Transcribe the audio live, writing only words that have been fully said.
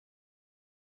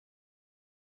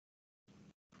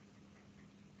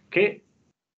Okay.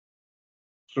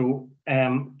 So,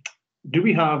 do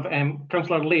we have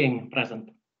Councillor Lang present?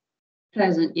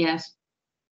 Present, yes.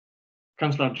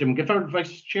 Councillor Jim Gifford,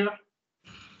 Vice Chair.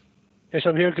 Yes,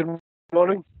 I'm here. Good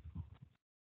morning.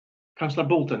 Councillor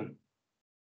Bolton.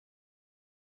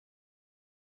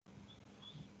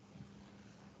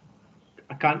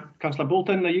 I can't. Councillor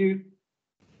Bolton, are you?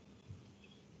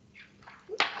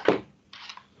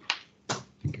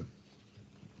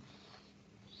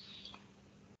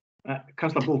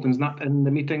 Councillor Bolton's not in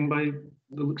the meeting by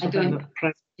the looks of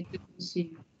it.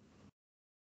 See.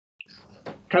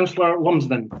 Councillor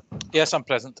Lumsden. Yes, I'm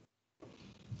present.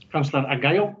 Councillor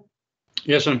Argyle.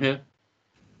 Yes, I'm here.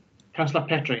 Councillor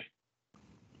Petrie.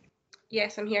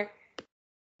 Yes, I'm here.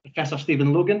 Professor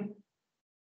Stephen Logan.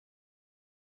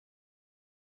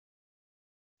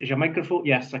 Is your microphone?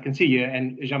 Yes, I can see you.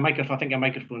 And is your microphone? I think your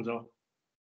microphone's off.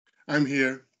 I'm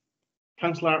here.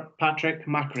 Councillor Patrick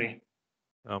Macri.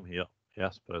 I'm here.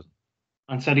 Yes, present.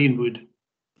 And Serene Wood.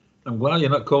 I'm glad you're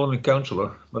not calling me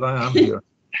councillor, but I am here.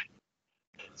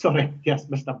 Sorry, yes,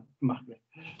 Mr. Macri.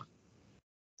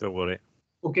 Don't worry.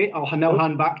 Okay, I'll now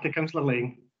hand back to Councillor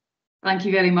Lang. Thank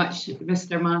you very much,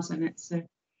 Mr. Masson. It's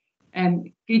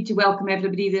good to welcome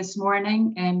everybody this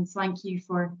morning, and thank you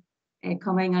for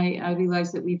coming. I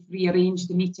realise that we've rearranged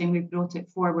the meeting. We've brought it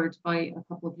forward by a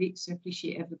couple of weeks. I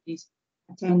appreciate everybody's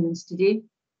attendance today.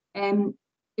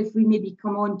 If we maybe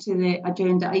come on to the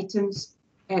agenda items,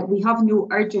 we have no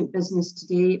urgent business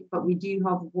today, but we do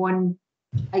have one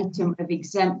item of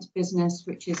exempt business,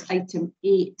 which is item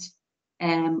 8,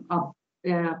 a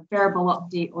verbal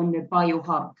update on the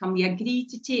biohub. Can we agree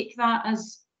to take that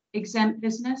as exempt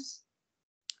business?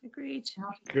 Agreed.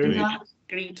 Agreed.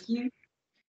 Agreed. Thank you.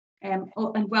 And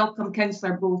welcome,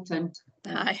 Councillor Bolton.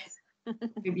 Aye.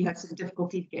 Maybe you had some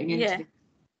difficulty getting into Yeah. it.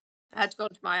 I had to go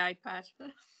to my iPad.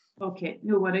 Okay,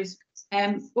 no worries.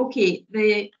 Okay,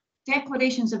 the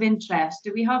declarations of interest.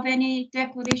 Do we have any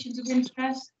declarations of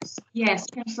interest? Yes,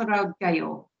 Councillor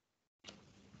Argyle.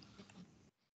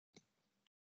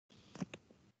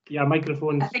 Your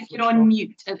microphone. I think you're on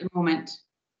mute at the moment.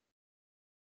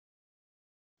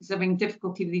 He's having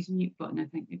difficulty with his mute button, I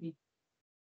think, maybe.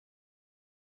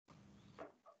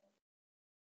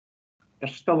 You're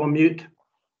still on mute.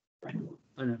 I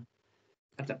know.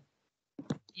 That's it.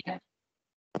 Yeah.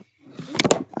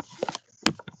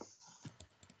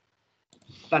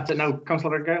 That's it now,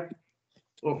 Councillor Argyle.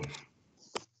 Oh,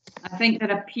 I think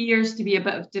there appears to be a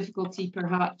bit of difficulty,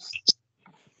 perhaps.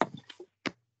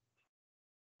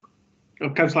 oh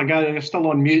Councillor Argyle, you're still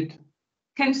on mute.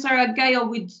 Councillor Argyle,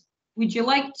 would you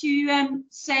like to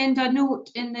send a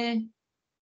note in the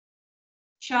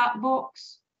chat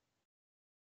box?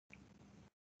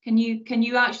 Can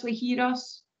you actually hear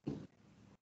us?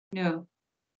 No.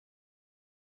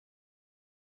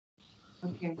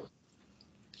 Okay.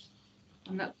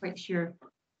 I'm not quite sure.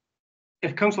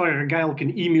 If Councillor Argyle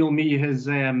can email me his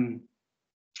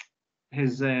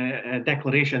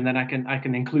declaration, then I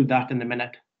can include that in the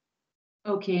minute.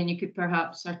 Okay, and you could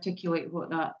perhaps articulate what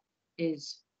that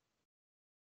is.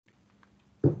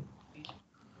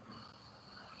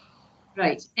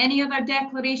 Right. Any other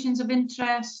declarations of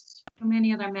interest from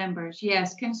any other members?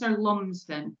 Yes, Councillor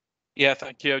Lumsden. Yeah,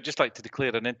 thank you. I'd just like to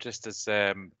declare an interest as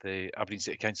the Aberdeen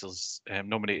City Council's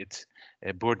nominated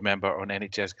board member on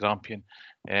NHS Grampian,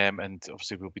 and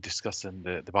obviously we'll be discussing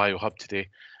the biohub today.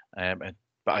 But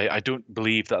I don't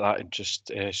believe that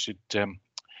interest should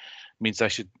means I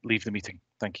should leave the meeting.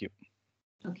 Thank you.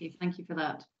 Okay, thank you for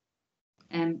that.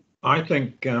 I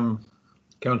think,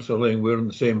 Councillor Lang, we're in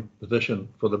the same position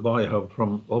for the biohub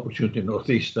from Opportunity North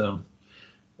East.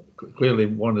 Clearly,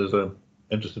 one is an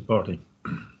interested party.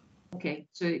 Okay,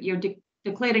 so you're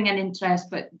declaring an interest,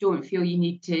 but don't feel you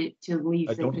need to leave.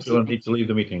 I don't feel I need to leave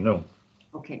the meeting, no.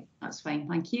 Okay, that's fine,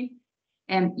 thank you.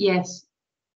 Yes,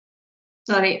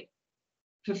 sorry,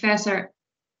 Professor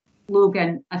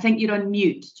Logan, I think you're on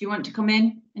mute. Do you want to come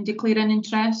in and declare an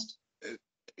interest?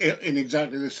 In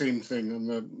exactly the same thing on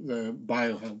the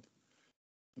biohub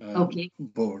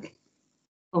board.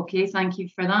 Okay, thank you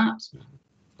for that.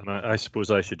 And I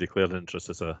suppose I should declare an interest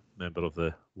as a member of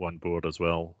the one board as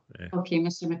well. Okay,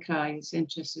 Mr. McCry's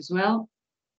interest as well.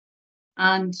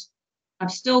 And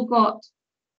I've still got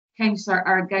Councillor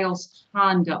Argyle's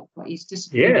hand up, but he's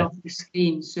disappeared off the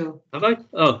screen. So Have I?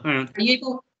 Oh, hang on. are you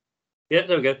able? Yeah,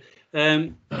 there we go.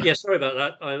 Yeah, sorry about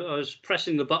that. I was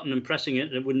pressing the button and pressing it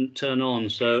and it wouldn't turn on.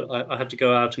 So I had to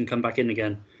go out and come back in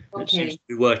again. Okay. It seems to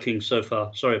be working so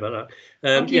far. Sorry about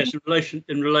that. Okay. Yes,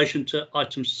 in relation to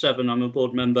item 7, I'm a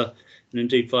board member and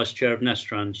indeed vice chair of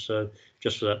Nestrand. So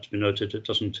just for that to be noted, it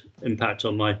doesn't impact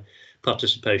on my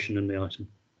participation in the item.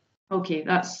 Okay,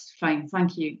 that's fine.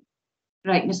 Thank you.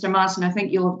 Right, Mr. Mason, I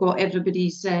think you'll have got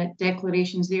everybody's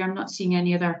declarations there. I'm not seeing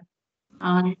any other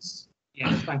hands.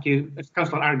 Yes, thank you. If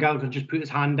Councillor Argyle could just put his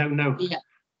hand down now. Yeah.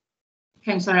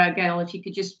 Councillor Argyle, if you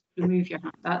could just remove your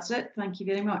hand. That's it. Thank you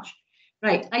very much.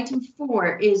 Right, item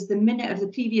 4 is the minute of the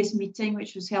previous meeting,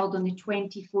 which was held on the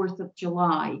 24th of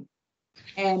July.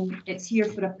 It's here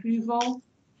for approval.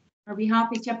 Are we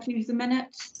happy to approve the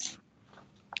minutes?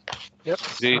 Yep.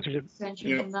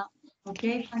 Extension from that.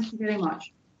 Okay, thank you very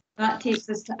much. That takes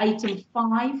us to item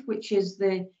 5, which is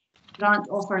the grant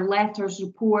offer letters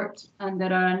report, and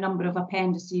there are a number of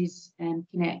appendices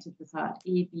connected with that,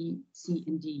 A, B, C,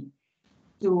 and D.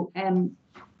 So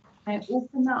I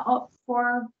open that up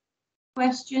for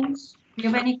questions. Do you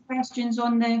have any questions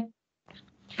on the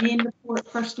main report,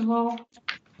 first of all?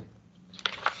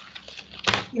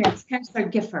 Yes, Councillor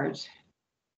Gifford.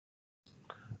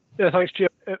 Yeah, thanks, Chair.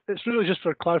 It's really just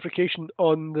for clarification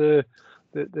on the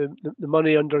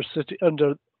money under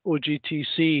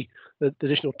OGTC, the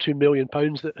additional £2 million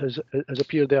that has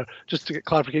appeared there. Just to get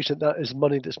clarification that is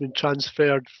money that's been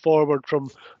transferred forward from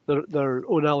their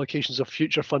own allocations of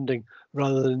future funding,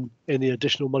 rather than any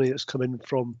additional money that's come in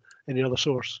from any other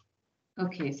source.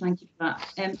 Okay, thank you for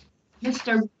that.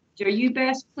 Mr. Are you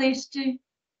best placed to,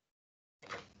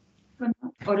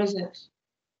 or is it?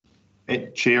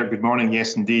 Chair, good morning.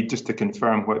 Yes, indeed. Just to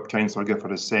confirm what Councillor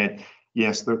Gifford has said,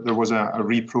 yes, there was a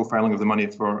reprofiling of the money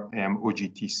for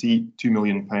OGTC. £2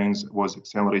 million was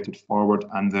accelerated forward,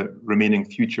 and the remaining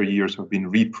future years have been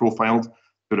reprofiled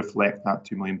to reflect that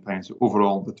 £2 million. So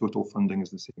overall, the total funding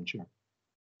is the same, Chair.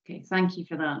 Okay, thank you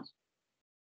for that.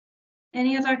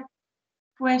 Any other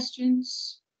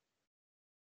questions?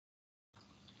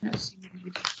 Let's see.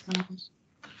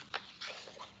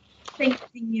 I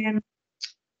think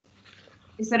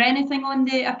is there anything on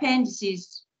the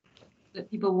appendices that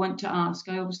people want to ask?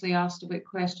 I obviously asked about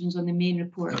questions on the main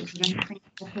report. Is there anything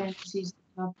on the appendices that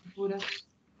we have before us?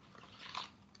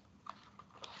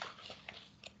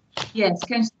 Yes,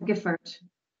 Councillor Gifford.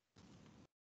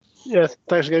 Yes,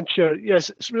 thanks again, Chair. Yes,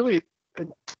 it's really,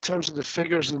 in terms of the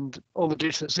figures and all the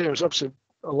data that's there, it's obviously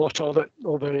a lot of it,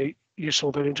 all very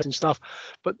useful, very interesting stuff.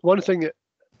 But one thing that,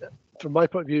 from my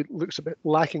point of view, looks a bit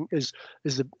lacking is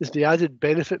the added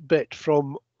benefit bit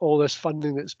from all this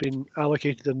funding that's been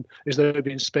allocated and is now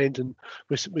being spent. And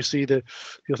we see the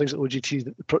things like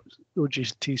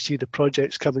OGTC, the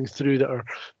projects coming through that are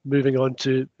moving on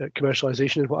to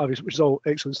commercialisation and what have you, which is all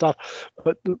excellent stuff.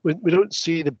 But we don't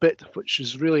see the bit which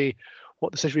is really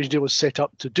what the City Region Deal was set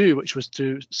up to do, which was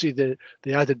to see the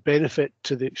added benefit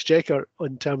to the Exchequer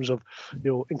in terms of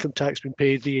income tax being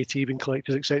paid, VAT being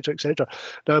collected, etc., etc.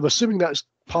 Now I'm assuming that's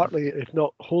partly, if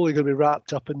not wholly, going to be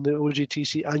wrapped up in the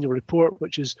OGTC annual report,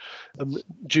 which is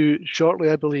due shortly,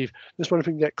 I believe. Just wonder if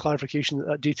we can get clarification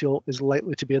that detail is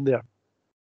likely to be in there.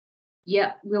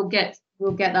 Yeah, we'll get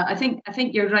that. I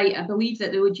think you're right. I believe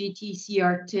that the OGTC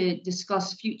are to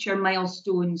discuss future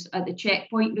milestones at the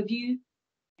checkpoint review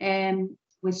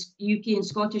with UK and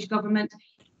Scottish government.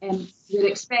 We're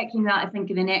expecting that, I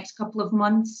think, in the next couple of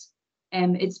months.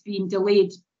 It's been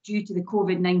delayed due to the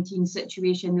COVID-19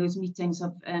 situation. Those meetings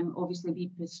have obviously been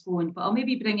postponed. But I'll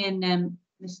maybe bring in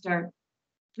Mr.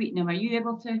 Tweetenham. Are you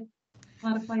able to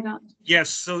clarify that? Yes.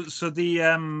 So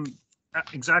the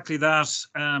exactly that,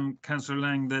 Councillor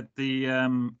Lang, that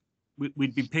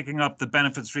we'd be picking up the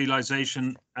benefits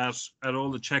realisation at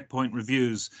all the checkpoint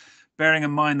reviews, bearing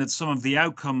in mind that some of the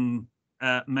outcome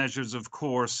measures, of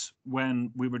course,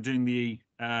 when we were doing the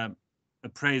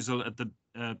appraisal at the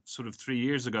sort of 3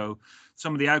 years ago,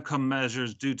 some of the outcome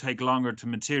measures do take longer to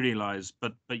materialise.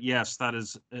 But yes, that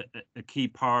is a key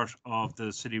part of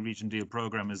the City Region Deal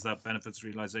programme, is that benefits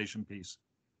realisation piece.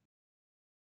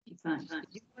 Thanks. Do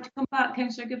you want to come back,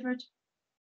 Councillor Gifford?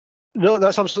 No,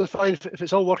 that's absolutely fine. If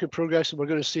it's all work in progress and we're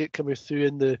going to see it coming through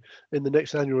in the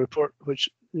next annual report, which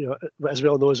as we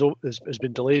all know has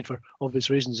been delayed for obvious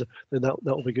reasons, then that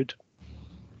will be good.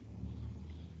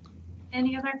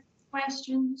 Any other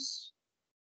questions?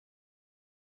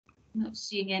 I'm not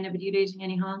seeing anybody raising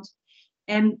any hands.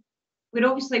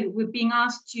 We're being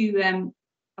asked to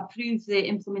approve the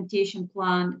implementation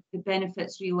plan, the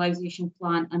benefits realisation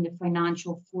plan, and the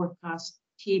financial forecast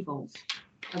tables.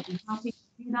 Are we happy to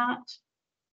do that?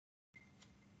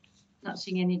 Not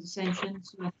seeing any dissension,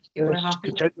 so we're happy.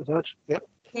 Content with that. Yep.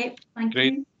 Okay, thank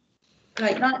you.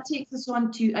 Right, that takes us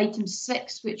on to item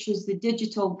 6, which is the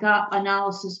digital gap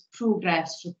analysis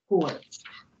progress report.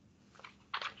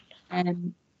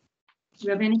 Do you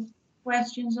have any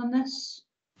questions on this?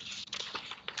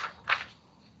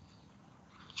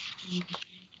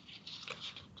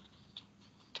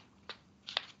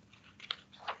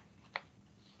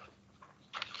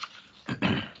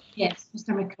 Yes,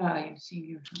 Mr. McCray, I see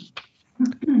your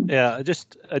hand. Yeah,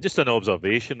 just an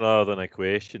observation rather than a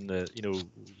question. That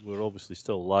we're obviously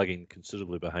still lagging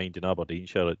considerably behind in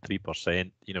Aberdeenshire at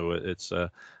 3%. It's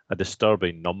a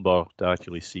disturbing number to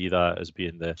actually see that as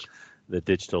being the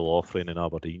digital offering in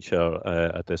Aberdeenshire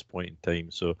at this point in time.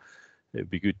 So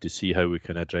it'd be good to see how we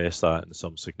can address that in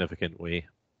some significant way.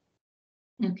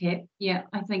 Okay, yeah,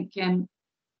 I think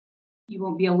you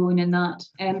won't be alone in that.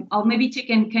 I'll maybe take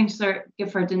in Councillor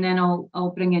Gifford, and then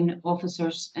I'll bring in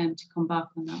officers to come back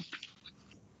on that.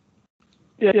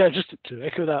 Yeah, just to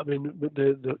echo that, I mean,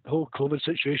 the whole COVID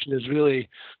situation has really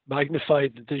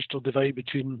magnified the digital divide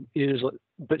between areas like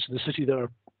bits of the city that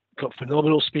are got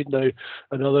phenomenal speed now,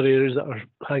 and other areas that are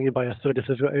hanging by a thread if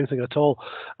they've got anything at all.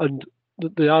 And the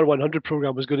R100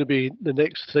 programme was going to be the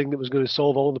next thing that was going to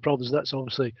solve all the problems. That's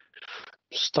obviously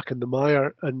stuck in the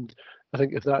mire, and I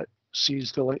think if that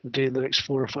sees the light of day in the next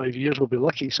 4 or 5 years, we'll be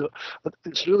lucky. So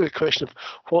it's really a question of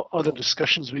what other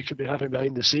discussions we could be having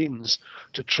behind the scenes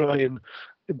to try and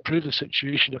improve the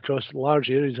situation across large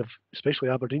areas of, especially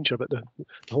Aberdeenshire, but the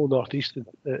whole northeast in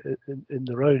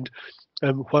the round,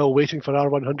 while waiting for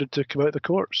R100 to come out of the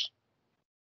courts.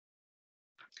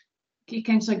 Okay,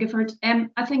 Councillor Gifford.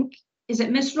 I think, is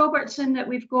it Miss Robertson that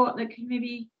we've got that can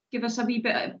maybe give us a wee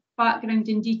bit of background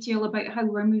in detail about how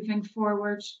we're moving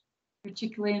forward,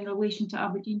 particularly in relation to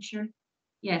Aberdeenshire?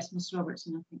 Yes, Miss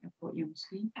Robertson, I think I've got you on the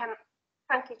screen.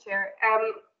 Thank you, Chair.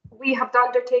 We have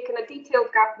undertaken a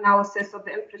detailed gap analysis of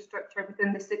the infrastructure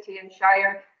within the city and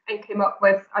Shire and came up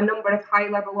with a number of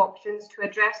high-level options to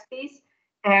address these.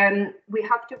 We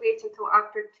have to wait until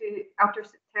after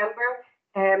September.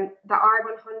 The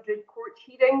R100 court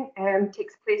hearing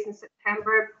takes place in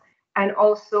September, and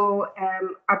also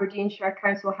Aberdeenshire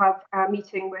Council have a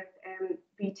meeting with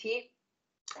BT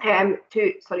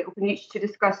Openreach to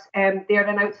discuss their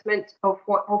announcement of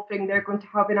what offering they're going to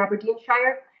have in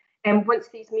Aberdeenshire. And once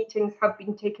these meetings have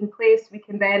been taken place, we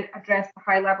can then address the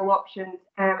high-level options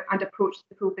and approach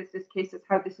the full business cases,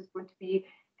 how this is going to be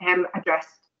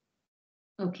addressed.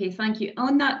 Okay, thank you.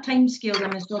 On that timescale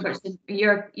then, Ms Robertson,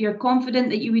 you're confident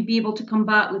that you would be able to come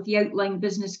back with the outline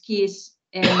business case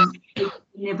in the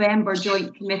November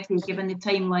joint committee, given the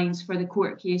timelines for the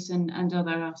court case and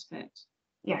other aspects?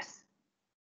 Yes.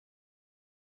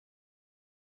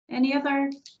 Any other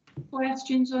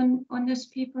questions on this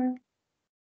paper?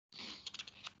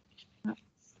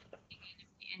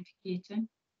 Indicating.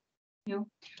 No.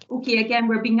 Okay, again,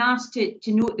 we're being asked to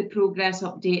note the progress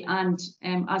update and,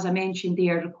 as I mentioned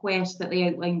there, request that the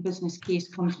outline business case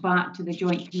comes back to the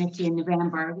joint committee in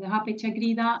November. Are we happy to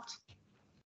agree that?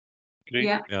 Agree.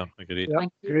 Yeah. Yeah, agreed. Yeah,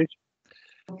 agreed.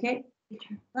 Okay.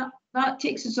 That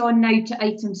takes us on now to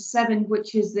item 7,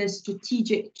 which is the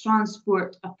strategic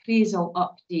transport appraisal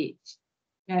update.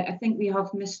 Now, I think we have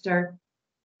Mr.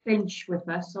 Finch with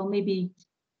us, so maybe.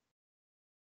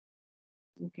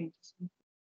 Okay.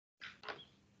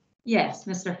 Yes,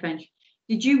 Mr. Finch.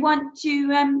 Did you want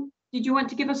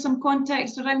to give us some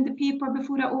context around the paper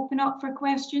before I open up for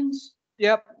questions?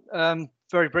 Yep.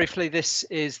 Very briefly, this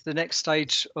is the next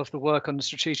stage of the work on the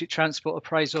strategic transport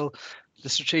appraisal. The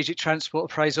strategic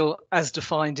transport appraisal, as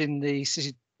defined in the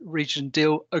City Region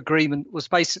Deal Agreement, was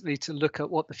basically to look at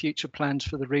what the future plans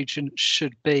for the region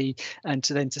should be, and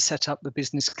to set up the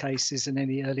business cases and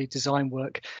any early design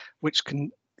work, which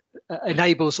can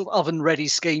enable sort of oven-ready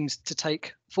schemes to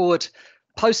take forward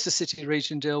post the City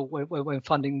Region Deal, when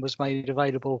funding was made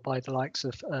available by the likes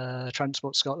of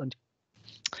Transport Scotland.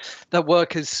 That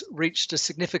work has reached a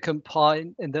significant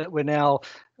point in that we're now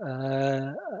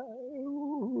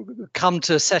come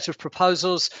to a set of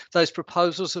proposals. Those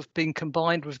proposals have been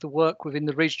combined with the work within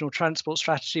the regional transport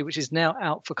strategy, which is now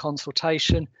out for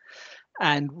consultation.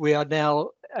 And we are now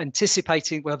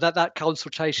anticipating, well, that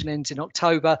consultation ends in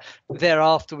October.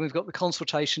 Thereafter, we've got the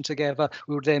consultation together.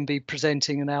 We will then be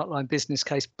presenting an outline business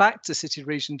case back to City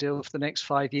Region Deal for the next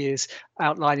 5 years,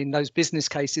 outlining those business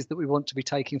cases that we want to be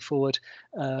taking forward,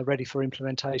 ready for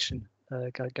implementation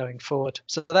going forward.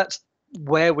 So that's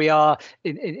where we are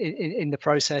in the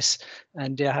process,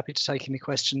 and happy to take any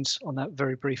questions on that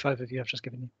very brief overview I've just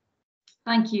given you.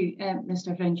 Thank you,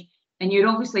 Mr. Finch. And you're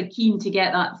obviously keen to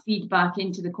get that feedback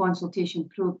into the consultation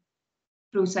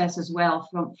process as well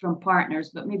from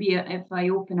partners. But maybe if I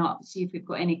open up, see if we've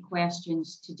got any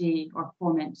questions today or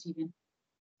comments even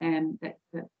that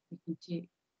we can take.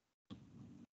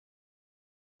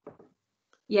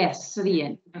 Yes, so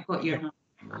Ian, I've got your hand.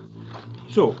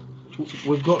 So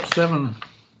we've got 7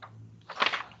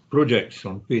 projects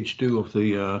on page 2 of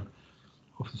the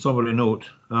summary note.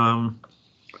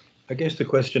 I guess the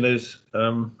question is,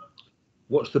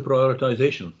 what's the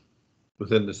prioritisation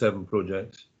within the 7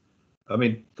 projects? I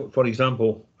mean, for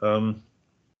example,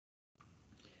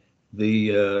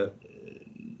 the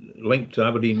link to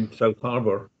Aberdeen South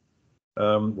Harbour,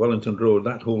 Wellington Road,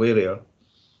 that whole area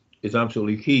is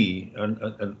absolutely key,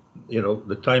 and you know,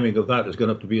 the timing of that is going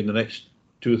to have to be in the next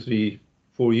 2, 3,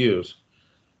 4 years.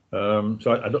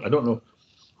 So I don't know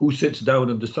who sits down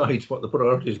and decides what the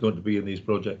priority is going to be in these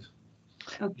projects.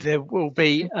 There will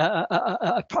be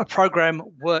a program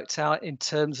worked out in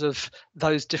terms of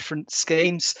those different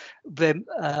schemes.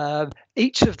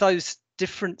 Each of those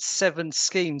different 7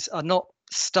 schemes are not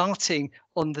starting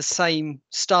on the same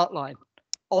start line.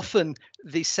 Often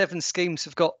these 7 schemes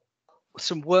have got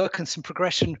some work and some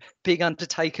progression being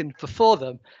undertaken before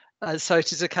them. So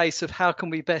it is a case of how can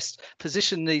we best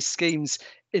position these schemes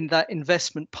in that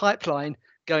investment pipeline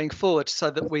going forward, so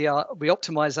that we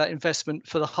optimize that investment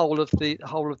for the whole of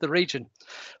the region.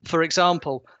 For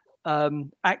example,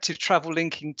 active travel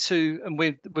linking to and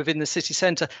within the city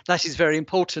centre, that is very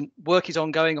important. Work is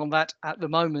ongoing on that at the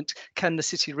moment. Can the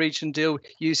city region deal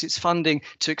use its funding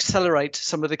to accelerate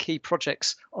some of the key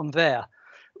projects on there?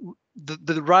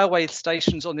 The railway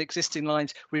stations on the existing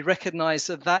lines, we recognise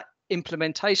that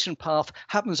implementation path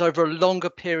happens over a longer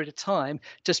period of time,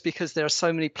 just because there are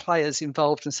so many players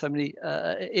involved and so many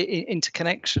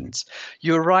interconnections.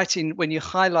 You're right in when you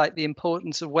highlight the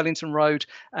importance of Wellington Road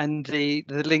and the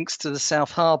links to the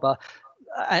South Harbour,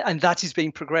 and that is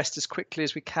being progressed as quickly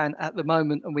as we can at the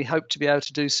moment, and we hope to be able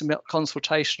to do some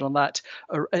consultation on that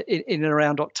in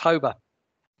around October.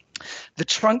 The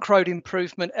trunk road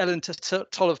improvement, Ellen to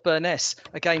Toll of Burness,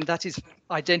 again, that is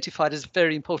identified as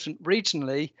very important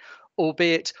regionally,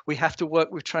 albeit we have to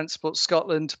work with Transport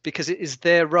Scotland because it is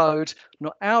their road,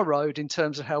 not our road, in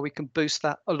terms of how we can boost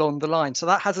that along the line. So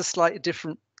that has a slightly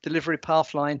different delivery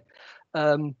path line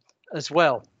as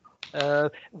well.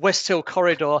 West Hill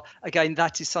Corridor, again,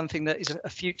 that is something that is a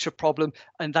future problem,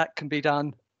 and that can be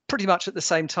done pretty much at the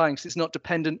same time because it's not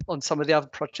dependent on some of the other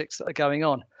projects that are going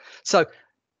on. So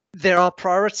there are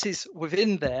priorities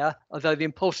within there, although the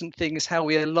important thing is how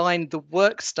we align the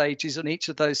work stages on each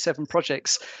of those 7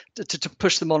 projects to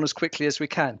push them on as quickly as we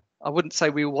can. I wouldn't say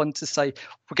we want to say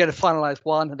we're going to finalise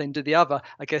one and then do the other.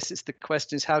 I guess it's the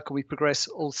question is how can we progress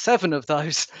all 7 of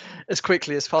those as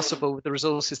quickly as possible with the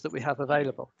resources that we have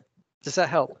available. Does that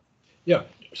help? Yeah.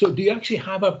 So do you actually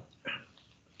have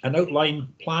an outline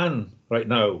plan right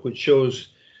now which shows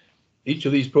each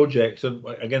of these projects and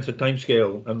against a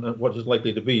timescale and what is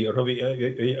likely to be, or have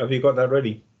you got that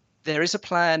ready? There is a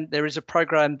plan, there is a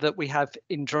program that we have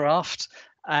in draft,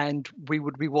 and we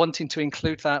would be wanting to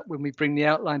include that when we bring the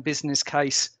outline business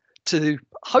case to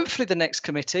hopefully the next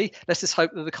committee. Let's just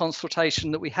hope that the consultation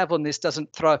that we have on this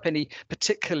doesn't throw up any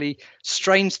particularly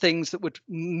strange things that would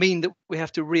mean that we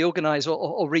have to reorganise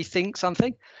or rethink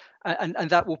something. And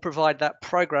that will provide that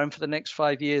program for the next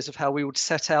 5 years of how we would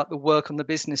set out the work on the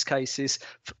business cases,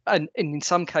 and in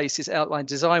some cases outline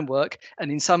design work,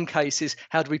 and in some cases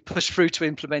how do we push through to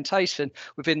implementation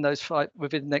within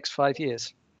the next 5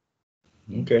 years.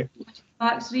 Okay.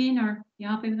 Maxine, are you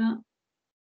happy with that?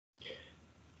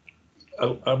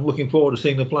 I'm looking forward to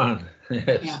seeing the plan.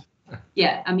 Yes.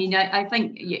 Yeah, I mean, I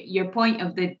think your point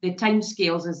of the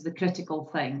timescales is the critical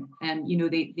thing. And, you know,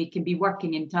 they can be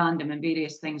working in tandem and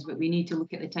various things, but we need to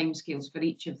look at the timescales for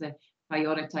each of the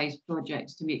prioritised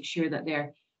projects to make sure that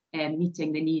they're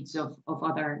meeting the needs of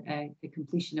other, the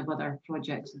completion of other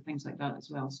projects and things like that as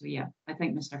well. So, yeah, I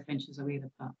think Mr. Finch is aware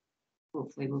of that.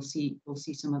 Hopefully we'll see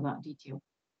some of that detail.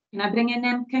 Can I bring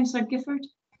in Councillor Gifford?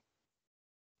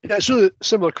 Yeah, so a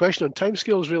similar question on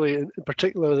timescales, really, in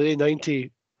particular the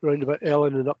A90 round about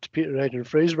Ellen and up to Peterhead and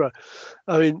Fraserburgh.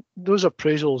 I mean, those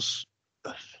appraisals,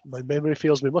 my memory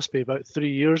fails me, must be about 3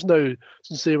 years now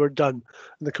since they were done.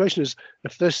 And the question is,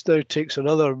 if this now takes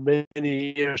another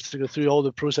many years to go through all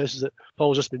the processes that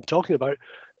Paul's just been talking about,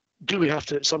 do we have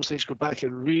to at some stage go back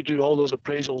and redo all those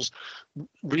appraisals,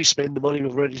 re-spend the money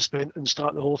we've already spent and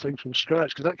start the whole thing from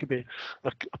scratch? Because that could be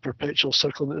a perpetual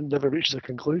circle that never reaches a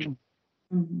conclusion.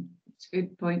 Mm-hmm. That's a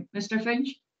good point. Mr. Finch?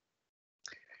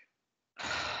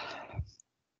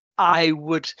 I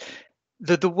would,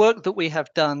 the work that we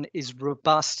have done is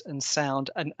robust and sound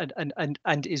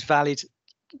and is valid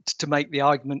to make the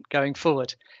argument going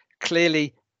forward.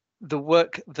 Clearly, the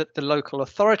work that the local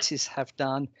authorities have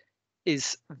done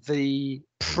is the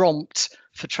prompt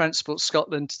for Transport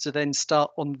Scotland to then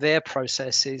start on their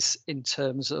processes in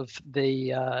terms of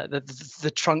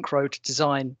the trunk road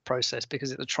design process,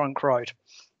 because it's a trunk road.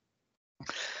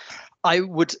 I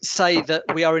would say that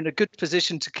we are in a good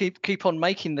position to keep on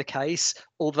making the case,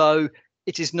 although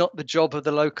it is not the job of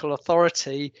the local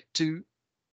authority to,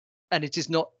 and it is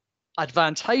not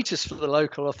advantageous for the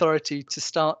local authority to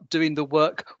start doing the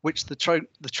work which the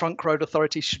trunk road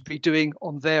authority should be doing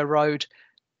on their road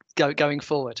going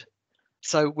forward.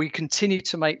 So we continue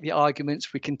to make the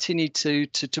arguments, we continue to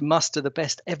muster the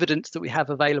best evidence that we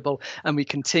have available, and we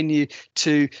continue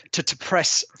to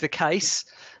press the case.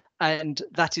 And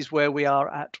that is where we are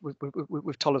at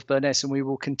with Tolworth Burness, and we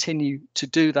will continue to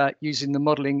do that using the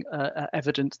modelling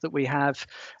evidence that we have,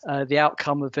 the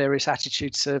outcome of various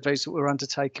attitude surveys that we're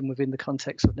undertaking within the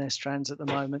context of Nestrans at the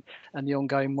moment, and the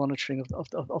ongoing monitoring of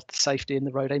the safety and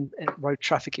the road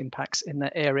traffic impacts in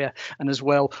that area, and as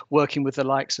well working with the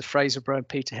likes of Fraserburgh and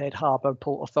Peterhead Harbour and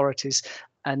port authorities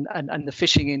and the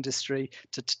fishing industry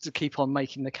to keep on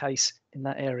making the case in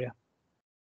that area.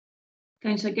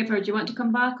 Councillor Gifford, do you want to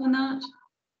come back on that?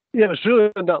 Yeah, it was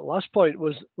really on that last point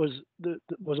was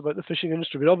about the fishing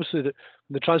industry. But obviously,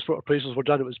 the transport appraisals were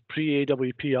done. It was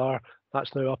pre-AWPR.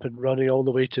 That's now up and running all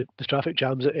the way to the traffic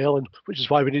jams at Ellen, which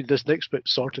is why we need this next bit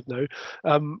sorted now.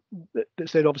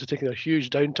 It's then obviously taken a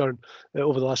huge downturn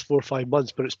over the last 4 or 5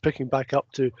 months, but it's picking back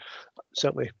up to,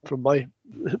 certainly from my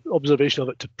observation of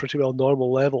it, to pretty well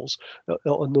normal levels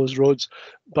on those roads.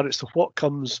 But it's what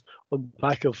comes on the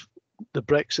back of the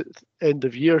Brexit end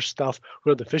of year stuff,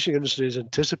 where the fishing industry is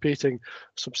anticipating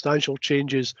substantial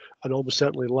changes and almost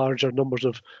certainly larger numbers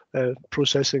of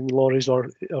processing lorries or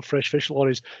fresh fish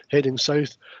lorries heading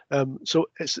south. So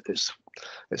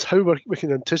it's how we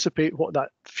can anticipate what that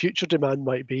future demand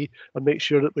might be and make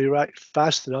sure that we react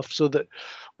fast enough so that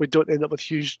we don't end up with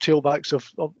huge tailbacks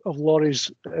of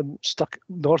lorries stuck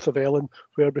north of Ellen,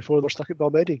 where before they're stuck at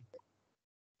Balmedy.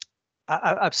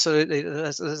 Absolutely,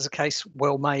 there's a case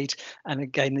well made, and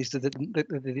again, these are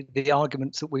the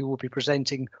arguments that we will be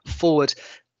presenting forward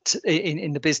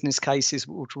in the business cases,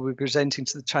 which we'll be presenting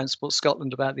to the Transport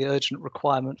Scotland about the urgent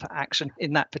requirement for action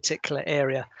in that particular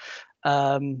area.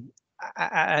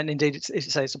 And indeed,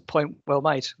 it's a point well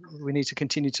made. We need to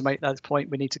continue to make that point.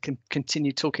 We need to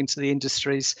continue talking to the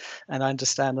industries, and I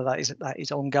understand that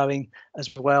is ongoing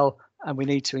as well. And we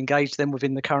need to engage them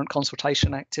within the current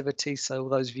consultation activity, so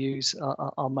those views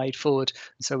are made forward,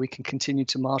 and so we can continue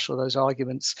to marshal those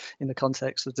arguments in the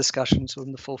context of discussions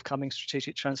on the forthcoming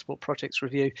Strategic Transport Projects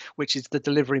Review, which is the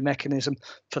delivery mechanism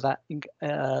for that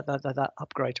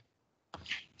upgrade.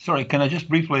 Sorry, can I just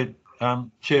briefly,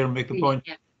 Chair, make the point?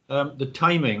 Yeah. The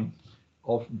timing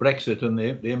of Brexit and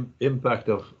the impact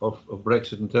of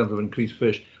Brexit in terms of increased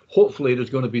fish, hopefully it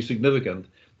is going to be significant,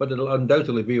 but it'll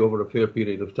undoubtedly be over a fair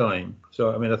period of time.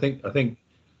 So, I mean, I think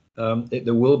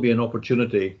there will be an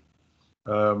opportunity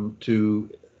to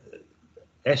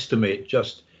estimate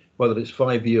just whether it's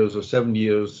 5 years or 7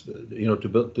 years, to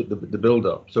build the build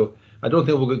up. So I don't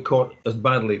think we'll get caught as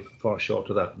badly far short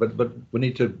of that, but we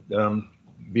need to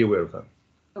be aware of that.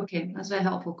 Okay, that's a very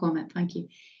helpful comment. Thank you.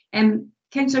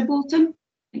 Councillor Bolton,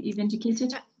 I think you've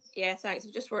indicated. Yeah, thanks.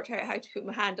 I've just worked out how to put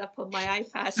my hand up on my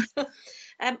iPad.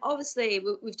 Obviously,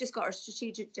 we've just got our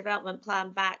strategic development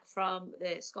plan back from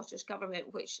the Scottish Government,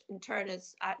 which in turn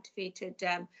has activated.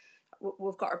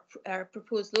 We've got our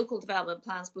proposed local development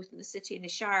plans, both in the city and the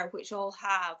Shire, which all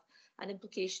have an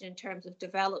implication in terms of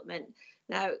development.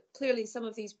 Now, clearly, some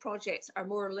of these projects are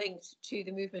more linked to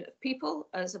the movement of people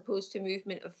as opposed to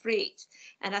movement of freight.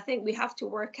 And I think we have to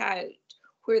work out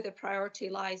where the priority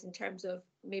lies in terms of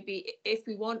maybe if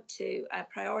we want to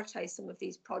prioritise some of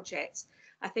these projects.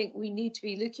 I think we need to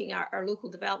be looking at our local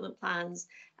development plans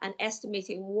and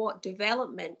estimating what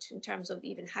development in terms of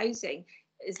even housing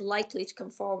is likely to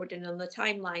come forward and on the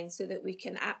timeline, so that we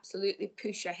can absolutely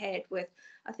push ahead with,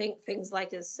 I think, things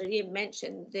like, as Sir Ian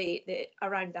mentioned, the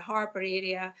around the harbour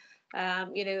area,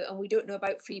 and we don't know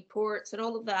about free ports and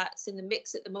all of that's in the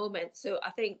mix at the moment. So I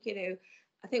think,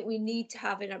 I think we need to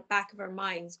have in the back of our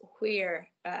minds where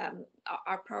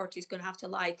our priority is going to have to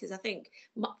lie, because I think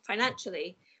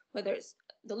financially, whether it's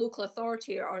the local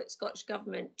authority or it's Scottish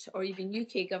Government or even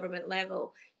UK government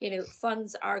level,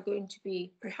 funds are going to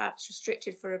be perhaps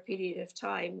restricted for a period of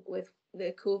time with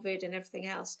the COVID and everything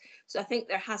else. So I think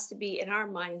there has to be in our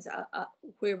minds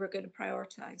where we're going to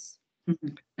prioritise.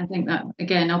 I think that,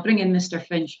 again, I'll bring in Mr.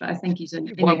 Finch, but I think he's in.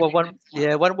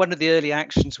 One of the early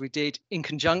actions we did in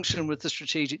conjunction with the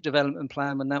strategic development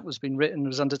plan, when that was being written,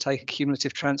 was undertake a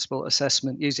cumulative transport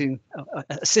assessment using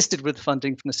assisted with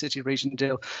funding from the city region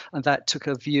deal, and that took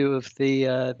a view of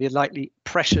the likely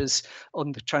pressures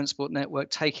on the transport network,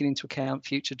 taking into account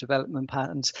future development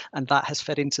patterns, and that has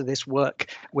fed into this work.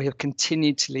 We have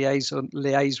continued to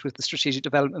liaise with the strategic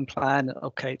development plan.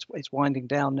 Okay, it's winding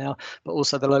down now, but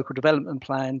also the local development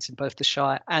plans in both the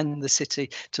Shire and the city,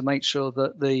 to make sure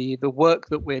that the work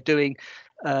that we're doing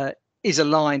is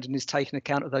aligned and is taking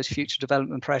account of those future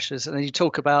development pressures. And then you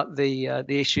talk about the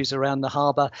issues around the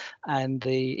harbour and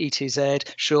the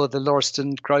ETZ. Sure, the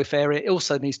Lauriston growth area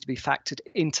also needs to be factored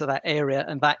into that area,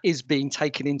 and that is being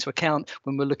taken into account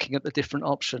when we're looking at the different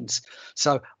options.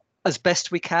 So as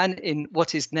best we can in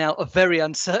what is now a very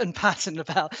uncertain pattern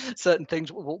about certain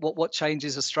things, what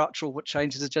changes are structural, what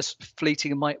changes are just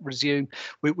fleeting and might resume.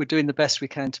 We're doing the best we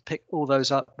can to pick all those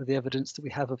up with the evidence that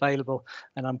we have available.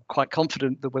 And I'm quite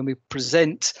confident that when we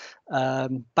present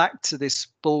back to this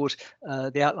board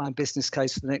the outline business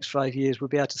case for the next 5 years, we'll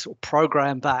be able to sort of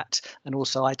program that and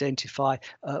also identify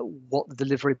what the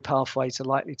delivery pathways are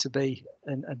likely to be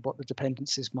and what the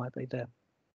dependencies might be there.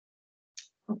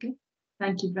 Okay.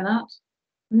 Thank you for that.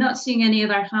 I'm not seeing any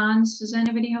other hands. Does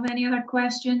anybody have any other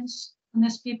questions on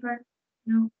this paper?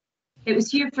 No. It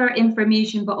was here for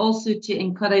information, but also to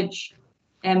encourage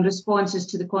responses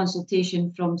to the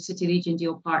consultation from City Region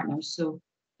Deal partners. So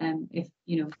if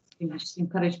you just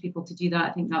encourage people to do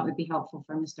that, I think that would be helpful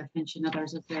for Mr. Finch and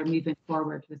others if they're moving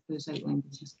forward with those outline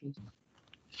business cases.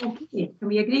 Okay, can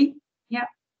we agree? Yeah.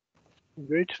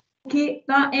 Agreed. Okay,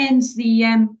 that ends the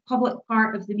public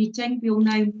part of the meeting. We'll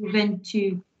now move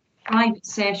into private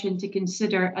session to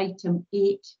consider item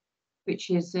 8, which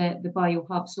is the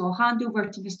biohub. So I'll hand over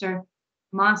to Mr.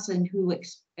 Masson, who will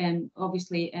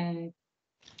obviously end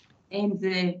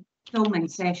the filming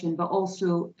session, but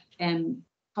also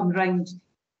come round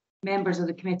members of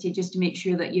the committee just to make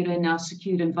sure that you're in a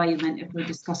secure environment if we're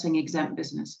discussing exempt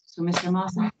business. So Mr.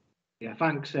 Masson. Yeah,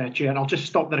 thanks, Chair. I'll just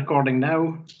stop the recording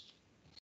now.